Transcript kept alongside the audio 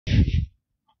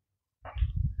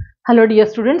Hello dear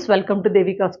students, welcome to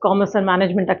Devika's Commerce and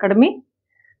Management Academy.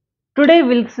 Today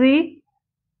we'll see,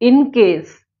 in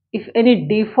case if any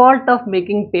default of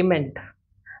making payment,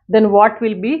 then what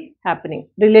will be happening.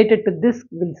 Related to this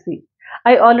we'll see.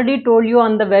 I already told you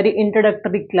on the very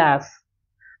introductory class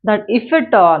that if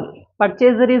at all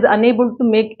purchaser is unable to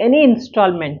make any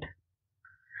installment,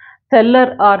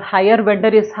 seller or hire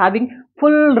vendor is having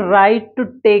full right to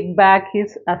take back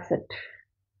his asset.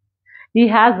 He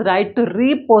has right to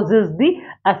repossess the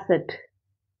asset.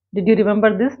 Did you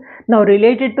remember this? Now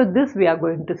related to this we are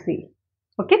going to see.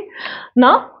 Okay.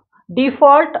 Now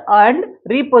default and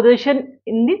repossession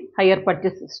in the hire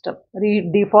purchase system.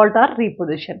 Default or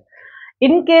repossession.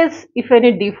 In case if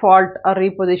any default or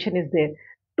repossession is there,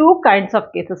 two kinds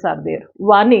of cases are there.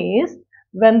 One is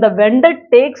when the vendor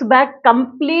takes back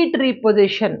complete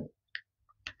repossession.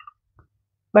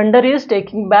 Vendor is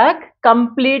taking back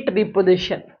complete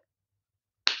repossession.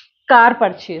 Car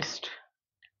purchased.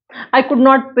 I could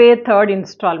not pay third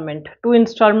installment. Two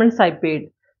installments I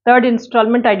paid. Third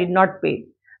installment I did not pay.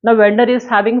 The vendor is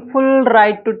having full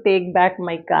right to take back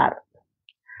my car.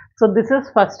 So this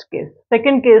is first case.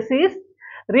 Second case is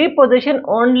repossession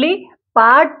only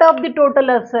part of the total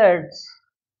assets.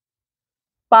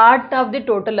 Part of the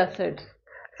total assets.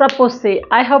 Suppose say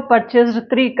I have purchased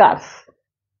 3 cars.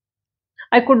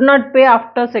 I could not pay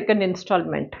after second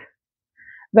installment.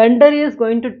 Vendor is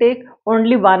going to take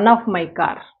only one of my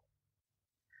car.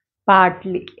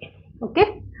 Partly.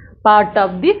 Okay. Part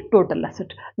of the total asset.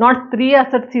 Not 3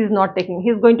 assets he is not taking. He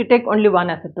is going to take only 1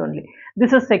 asset only.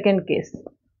 This is second case.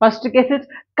 First case is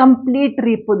complete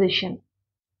repossession.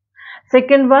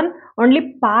 Second one,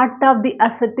 only part of the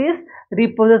asset is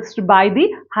repossessed by the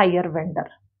hire vendor.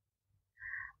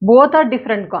 Both are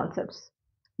different concepts.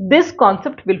 This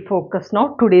concept will focus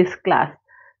now today's class.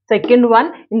 Second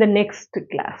one in the next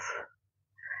class.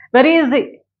 Very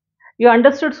easy. You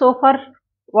understood so far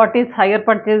what is hire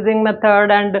purchasing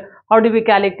method and how do we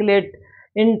calculate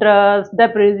interest,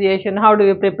 depreciation, how do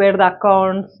we prepare the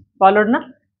accounts. Followed na?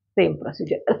 Same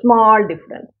procedure. A small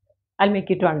difference. I'll make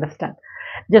you to understand.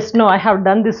 Just now I have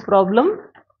done this problem.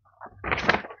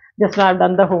 Just now I have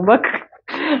done the homework.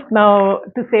 Now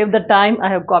to save the time I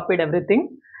have copied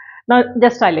everything. Now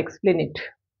just I'll explain it.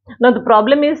 Now the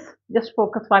problem is, just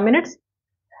focus 5 minutes.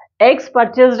 X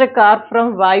purchased a car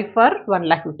from Y for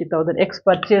 1,50,000. X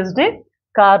purchased a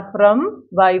car from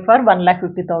Y for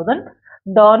 1,50,000.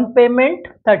 Down payment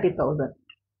 30,000.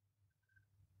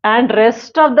 And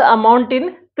rest of the amount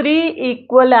in 3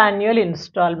 equal annual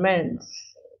installments.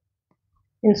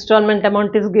 Installment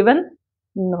amount is given?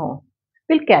 No.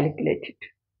 We'll calculate it.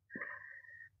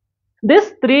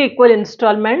 This 3 equal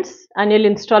installments, annual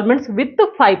installments with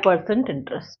 5%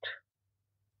 interest.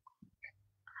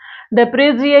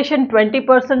 Depreciation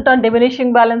 20% on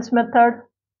diminishing balance method.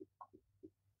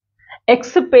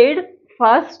 X paid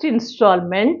first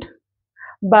installment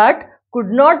but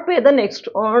could not pay the next,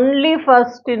 only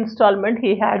first installment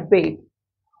he had paid.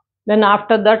 Then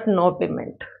after that no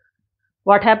payment.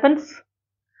 What happens?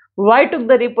 Y took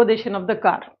the repossession of the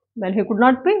car. When he could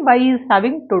not pay, Y is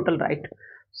having total right.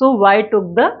 So Y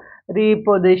took the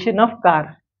repossession of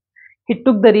car. He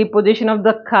took the repossession of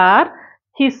the car.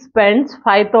 He spends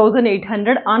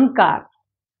 5,800 on car.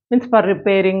 Means for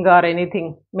repairing or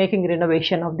anything, making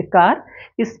renovation of the car.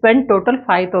 He spent total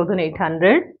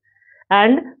 5,800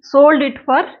 and sold it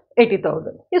for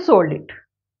 80,000. He sold it.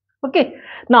 Okay.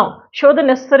 Now show the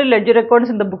necessary ledger accounts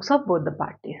in the books of both the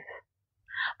parties.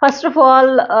 First of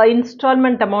all,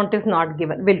 installment amount is not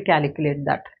given. We'll calculate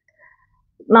that.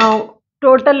 Now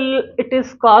total it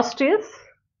is cost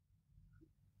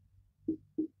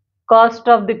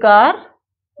of the car.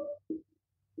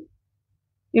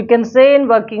 You can say in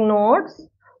working notes,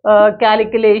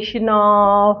 calculation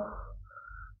of,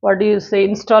 what do you say,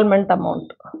 installment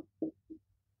amount.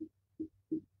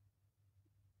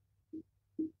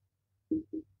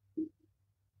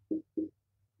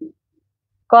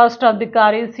 Cost of the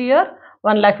car is here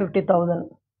 1,50,000.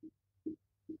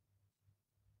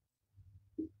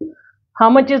 How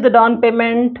much is the down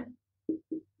payment?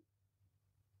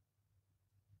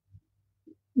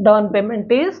 Down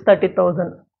payment is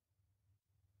 30,000.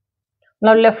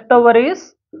 Now leftover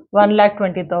is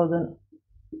 1,20,000.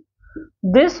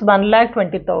 This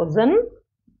 1,20,000,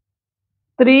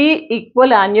 3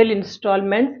 equal annual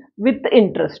installments with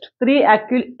interest. 3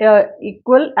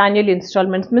 equal annual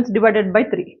installments means divided by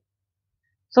 3.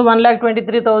 So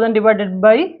 1,23,000 divided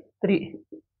by 3.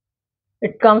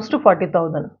 It comes to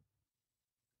 40,000.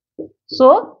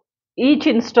 So each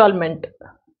installment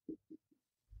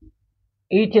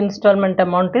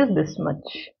amount is this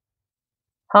much.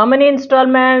 How many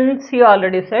installments? He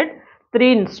already said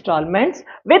 3 installments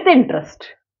with interest.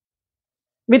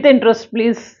 With interest,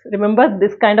 please remember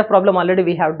this kind of problem already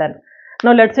we have done.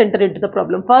 Now let's enter into the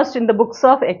problem. First, in the books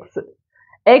of X,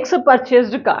 X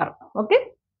purchased car. Okay,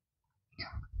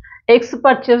 X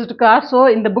purchased car. So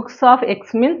in the books of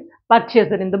X means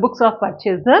purchaser. In the books of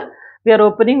purchaser, we are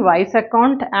opening Y's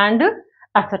account and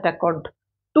asset account.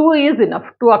 2 is enough.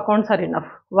 2 accounts are enough.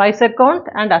 Y's account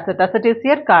and asset. Asset is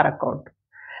here, car account.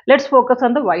 Let's focus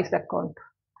on the Y's account.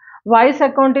 Y's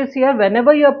account is here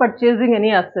whenever you are purchasing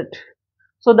any asset.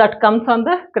 So that comes on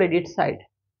the credit side.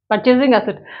 Purchasing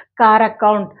asset, car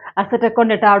account, asset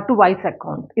account attached to Y's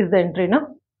account is the entry,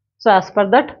 no? So as per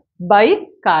that, by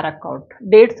car account.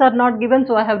 Dates are not given,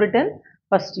 so I have written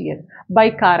first year. By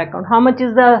car account. How much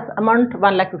is the amount?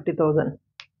 1,50,000.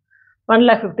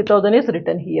 1,50,000 is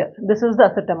written here. This is the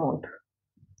asset amount.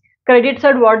 Credit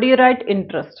side, what do you write?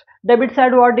 Interest. Debit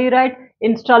side, what do you write?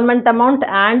 Installment amount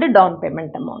and down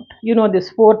payment amount. You know these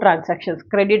 4 transactions.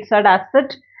 Credit side,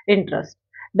 asset, interest.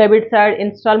 Debit side,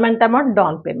 installment amount,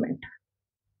 down payment.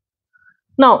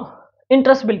 Now,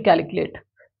 interest will calculate.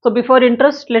 So before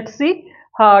interest, let's see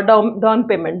down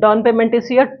payment. Down payment is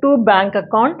here to bank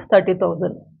account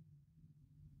 30,000.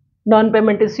 Down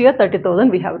payment is here 30,000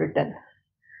 we have written.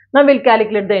 Now we'll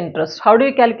calculate the interest. How do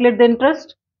you calculate the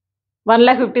interest?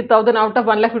 1,50,000 out of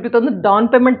 1,50,000, down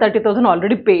payment 30,000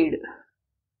 already paid.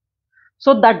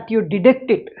 So that you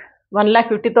deduct it.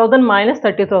 1,50,000 minus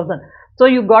 30,000. So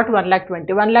you got 1,20,000.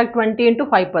 1,20,000 into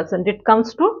 5%. It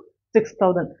comes to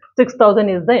 6,000. 6,000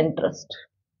 is the interest.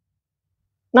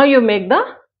 Now you make the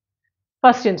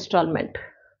first installment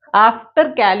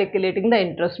after calculating the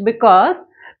interest, because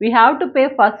we have to pay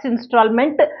first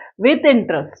installment with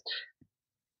interest.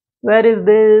 Where is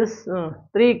this?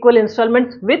 3 equal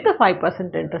installments with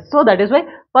 5% interest. So that is why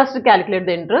first calculate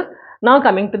the interest. Now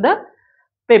coming to the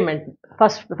payment.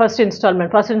 First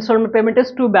installment. First installment payment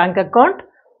is to bank account.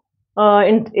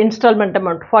 Installment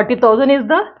amount 40,000 is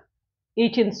the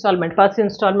each installment. First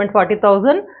installment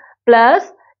 40,000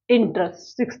 plus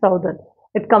interest 6,000.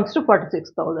 It comes to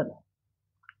 46,000.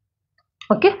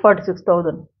 Okay,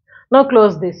 46,000. Now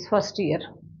close this first year.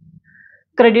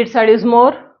 Credit side is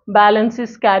more. Balance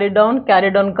is carried on.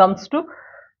 Carried on comes to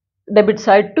debit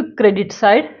side to credit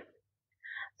side.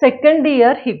 Second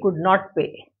year he could not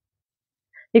pay.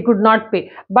 He could not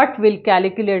pay, but we'll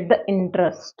calculate the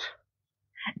interest.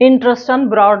 Interest on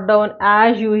brought down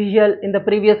as usual. In the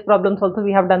previous problems also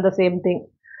we have done the same thing.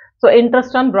 So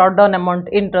interest on brought down amount.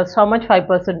 Interest, how much?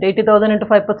 5%. 80,000 into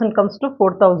 5% comes to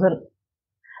 4,000.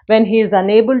 When he is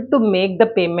unable to make the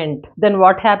payment, then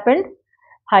what happened?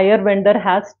 Higher vendor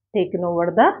has taken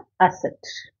over the asset.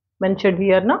 Mentioned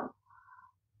here now.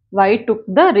 Y took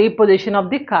the repossession of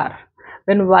the car.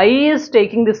 When Y is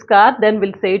taking this car, then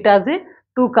we'll say it as a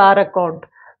to car account.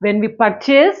 When we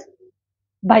purchase,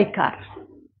 by car.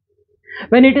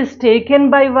 When it is taken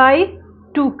by Y,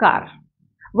 to car.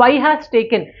 Y has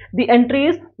taken. The entry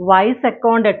is Y's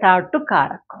account attached to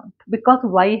car account, because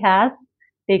Y has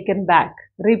taken back.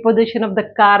 Repossession of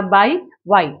the car by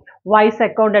Y. Y's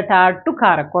account attached to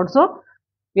car account. So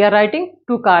we are writing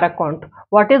to car account.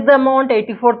 What is the amount?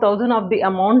 84,000 of the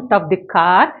amount of the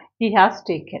car he has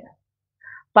taken.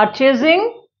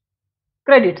 Purchasing,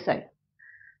 credit side.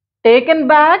 Taken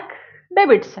back,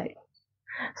 debit side.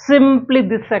 Simply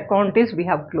this account is we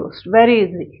have closed. Very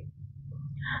easy.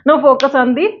 Now focus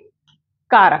on the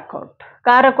car account.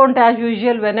 Car account as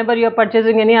usual, whenever you are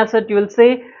purchasing any asset, you will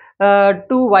say to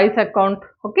Y's account.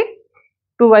 Okay,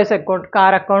 to Y's account.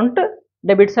 Car account,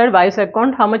 debit side, Y's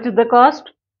account. How much is the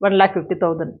cost?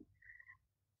 1,50,000.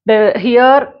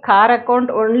 Here car account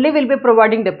only will be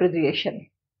providing depreciation.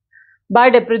 By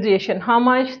depreciation, how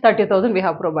much? 30,000 we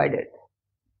have provided.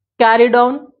 Carried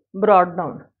down, brought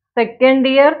down. Second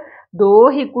year, though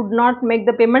he could not make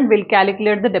the payment, we'll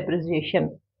calculate the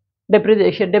depreciation.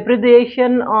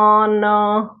 Depreciation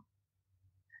on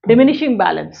diminishing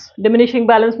balance. Diminishing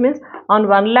balance means on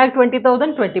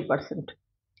 1,20,000, 20%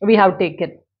 we have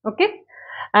taken. Okay,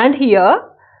 and here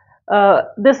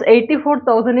this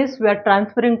 84,000 is we are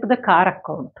transferring to the car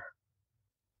account.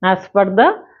 As per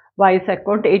the Y's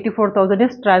account, 84,000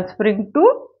 is transferring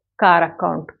to car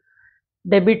account.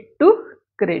 Debit to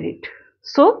credit.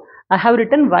 So I have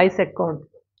written Y's account.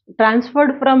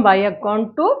 Transferred from Y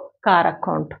account to car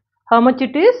account. How much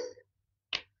it is?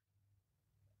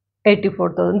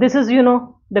 84,000. This is, you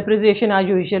know, depreciation as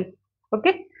usual.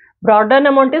 Okay. Brought down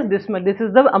amount is this much. This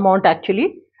is the amount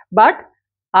actually. But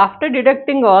after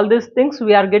deducting all these things,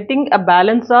 we are getting a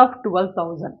balance of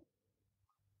 12,000.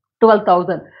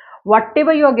 12,000.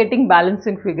 Whatever you are getting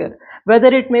balancing figure, whether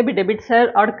it may be debit side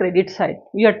or credit side,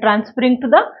 you are transferring to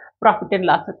the profit and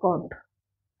loss account.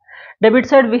 Debit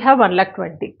side we have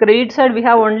 1,20,000. Credit side we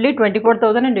have only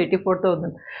 24,000 and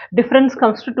 84,000. Difference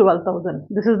comes to 12,000.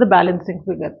 This is the balancing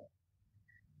figure.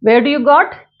 Where do you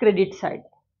got? Credit side.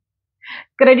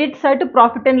 Credit side to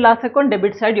profit and loss account,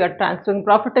 debit side you are transferring.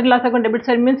 Profit and loss account, debit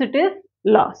side means it is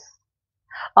loss.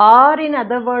 Or in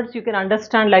other words, you can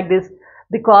understand like this: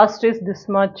 the cost is this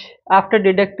much, after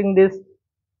deducting this,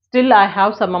 still I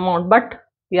have some amount, but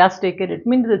he has taken it,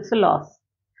 means it's a loss.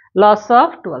 Loss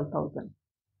of 12,000.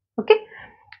 Okay.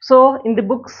 So in the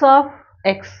books of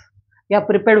X, you have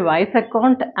prepared Y's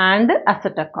account and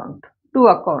asset account. Two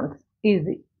accounts,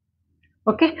 easy.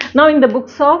 Okay. Now in the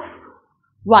books of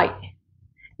Y,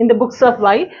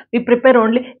 we prepare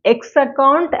only X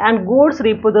account and goods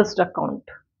repossessed account.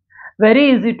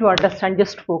 Very easy to understand,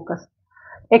 just focus.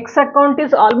 X account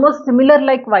is almost similar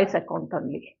like Y's account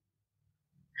only.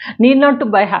 Need not to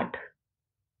by heart.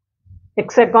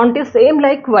 X account is same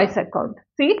like Y's account.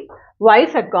 See,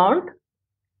 Y's account,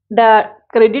 the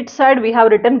credit side we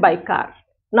have written by car.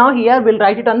 Now here we'll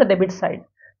write it on the debit side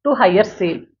to higher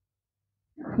sale.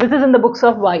 This is in the books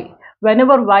of Y.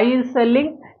 Whenever Y is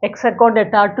selling, X account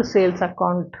attached to sales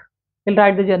account. We'll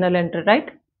write the journal entry, right?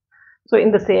 So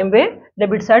in the same way,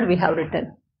 debit side we have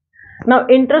written. Now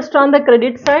interest on the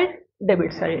credit side,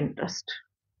 debit side interest.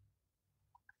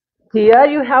 Here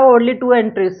you have only two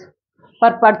entries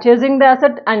for purchasing the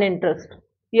asset and interest.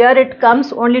 Here it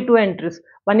comes only two entries.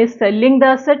 One is selling the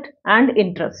asset and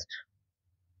interest.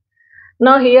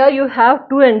 Now here you have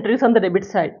two entries on the debit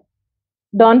side.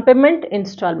 Down payment,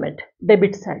 installment,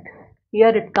 debit side. Here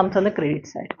it comes on the credit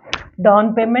side.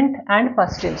 Down payment and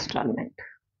first installment.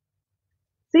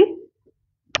 See?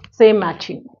 Same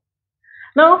matching.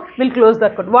 Now we'll close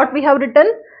the account. What we have written?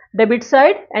 Debit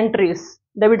side entries.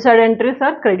 Debit side entries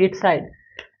are credit side.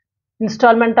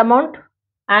 Installment amount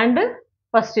and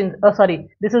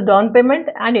this is down payment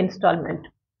and installment.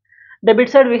 Debit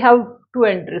side we have two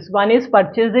entries. One is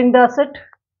purchasing the asset,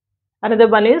 another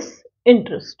one is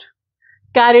interest.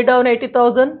 Carry down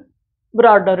 80,000,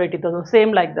 brought down 80,000.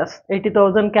 Same like this.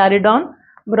 80,000 carried down,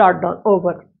 brought down,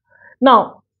 over.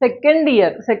 Now second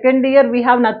year we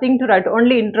have nothing to write,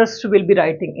 only interest will be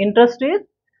writing. Interest is,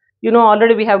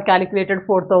 already we have calculated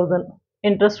 4,000.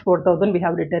 Interest 4,000 we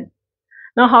have written.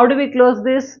 Now how do we close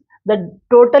this? The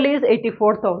total is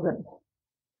 84,000.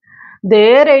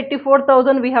 There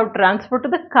 84,000 we have transferred to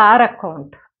the car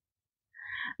account.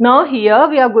 Now here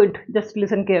we are going to, just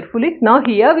listen carefully. Now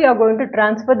here we are going to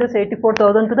transfer this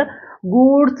 84,000 to the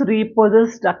goods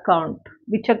repossessed account.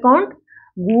 Which account?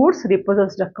 Goods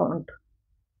repossessed account.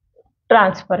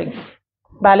 Transferring.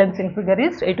 Balancing figure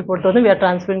is 84,000. We are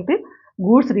transferring to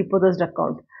goods repossessed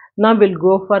account. Now we'll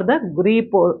go for the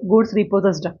goods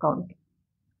repossessed account.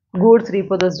 Goods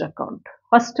repossessed account.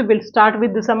 First we'll start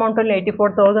with this amount only,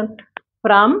 84,000,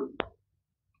 from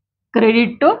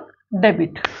credit to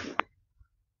debit.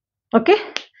 Okay.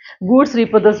 Goods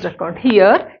repossessed account.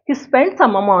 Here he spent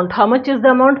some amount. How much is the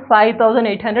amount?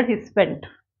 5,800 he spent.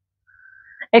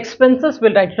 Expenses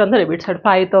will write it on the debit side,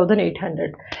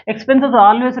 5,800. Expenses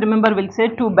always remember will say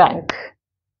to bank.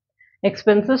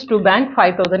 Expenses to bank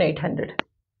 5,800.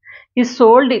 He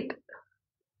sold it.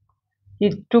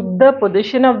 He took the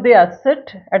possession of the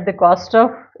asset at the cost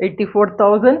of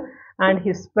 84,000 and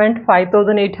he spent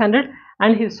 5,800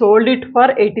 and he sold it for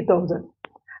 80,000.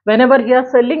 Whenever he is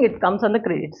selling, it comes on the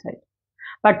credit side.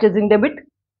 Purchasing debit,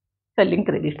 selling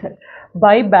credit side.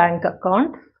 By bank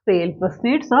account, sale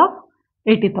proceeds of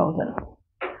 80,000.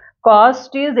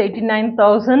 Cost is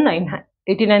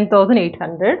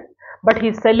 89,800, but he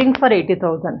is selling for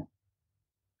 80,000.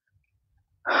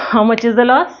 How much is the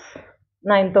loss?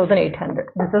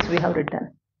 9,800. This is we have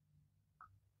written.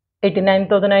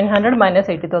 89,900 minus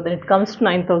 80,000. It comes to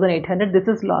 9,800. This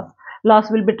is loss. Loss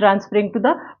will be transferring to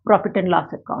the profit and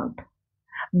loss account.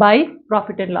 By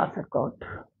profit and loss account.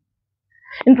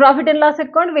 In profit and loss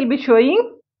account, we'll be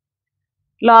showing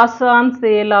loss on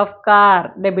sale of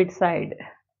car, debit side.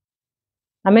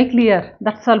 Am I clear?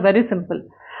 That's all, very simple.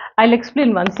 I'll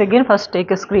explain once again. First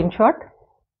take a screenshot.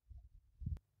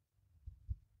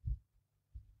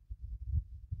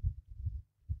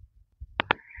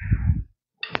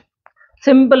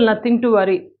 Simple, nothing to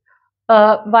worry.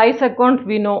 Vice account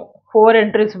we know 4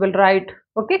 entries will write.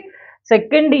 Okay.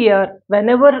 Second year,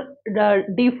 whenever the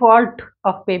default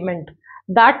of payment,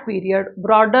 that period,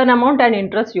 brought down amount and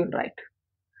interest you'll write.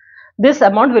 This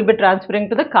amount will be transferring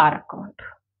to the car account.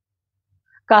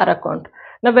 Car account.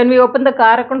 Now when we open the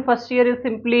car account, first year is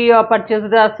simply you purchase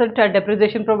the asset and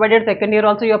depreciation provided. Second year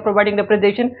also you are providing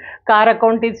depreciation. Car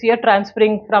account is here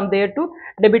transferring from there to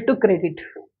debit to credit.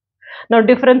 Now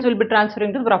difference will be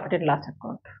transferring to the profit and loss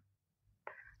account.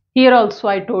 Here also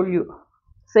I told you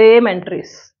same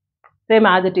entries, same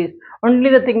as it is. Only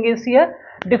the thing is here,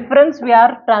 difference we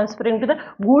are transferring to the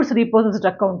goods repossessed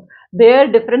account.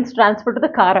 Their difference transfer to the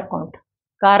car account.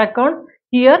 Car account,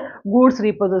 here goods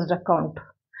repossessed account.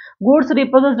 Goods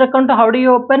repossessed account, how do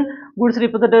you open? Goods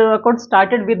repossessed account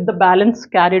started with the balance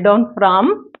carried on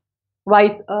from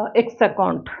X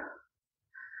account,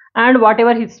 and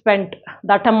whatever he spent,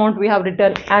 that amount we have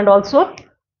written, and also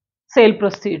sale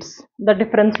proceeds. The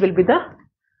difference will be the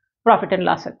profit and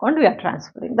loss account we are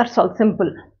transferring. That's all,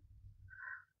 simple.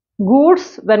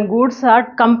 Goods, when goods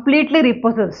are completely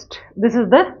repossessed, this is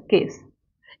the case.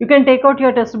 You can take out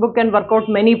your textbook and work out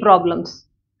many problems.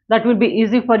 That will be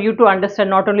easy for you to understand.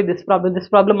 Not only this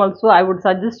problem also I would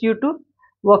suggest you to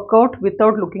work out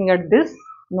without looking at this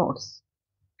notes.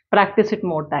 Practice it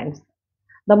more times.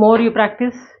 The more you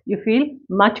practice, you feel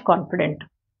much confident.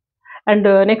 And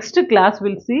next class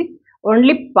we'll see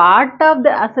only part of the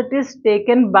asset is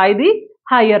taken by the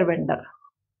hire vendor.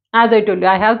 As I told you,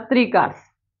 I have 3 cars.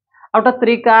 Out of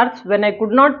 3 cars, when I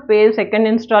could not pay second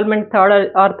installment,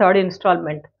 third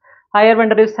installment, hire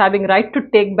vendor is having right to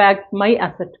take back my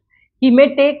asset. He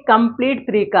may take complete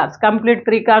 3 cars. Complete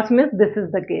 3 cars means this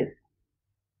is the case.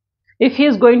 If he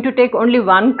is going to take only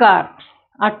 1 car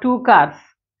or 2 cars,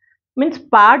 means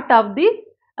part of the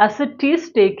asset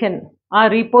is taken or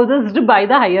repossessed by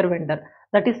the hire vendor.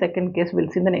 That is second case. We'll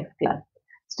see in the next class.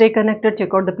 Stay connected, check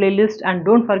out the playlist, and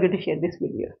don't forget to share this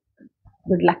video.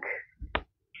 Good luck.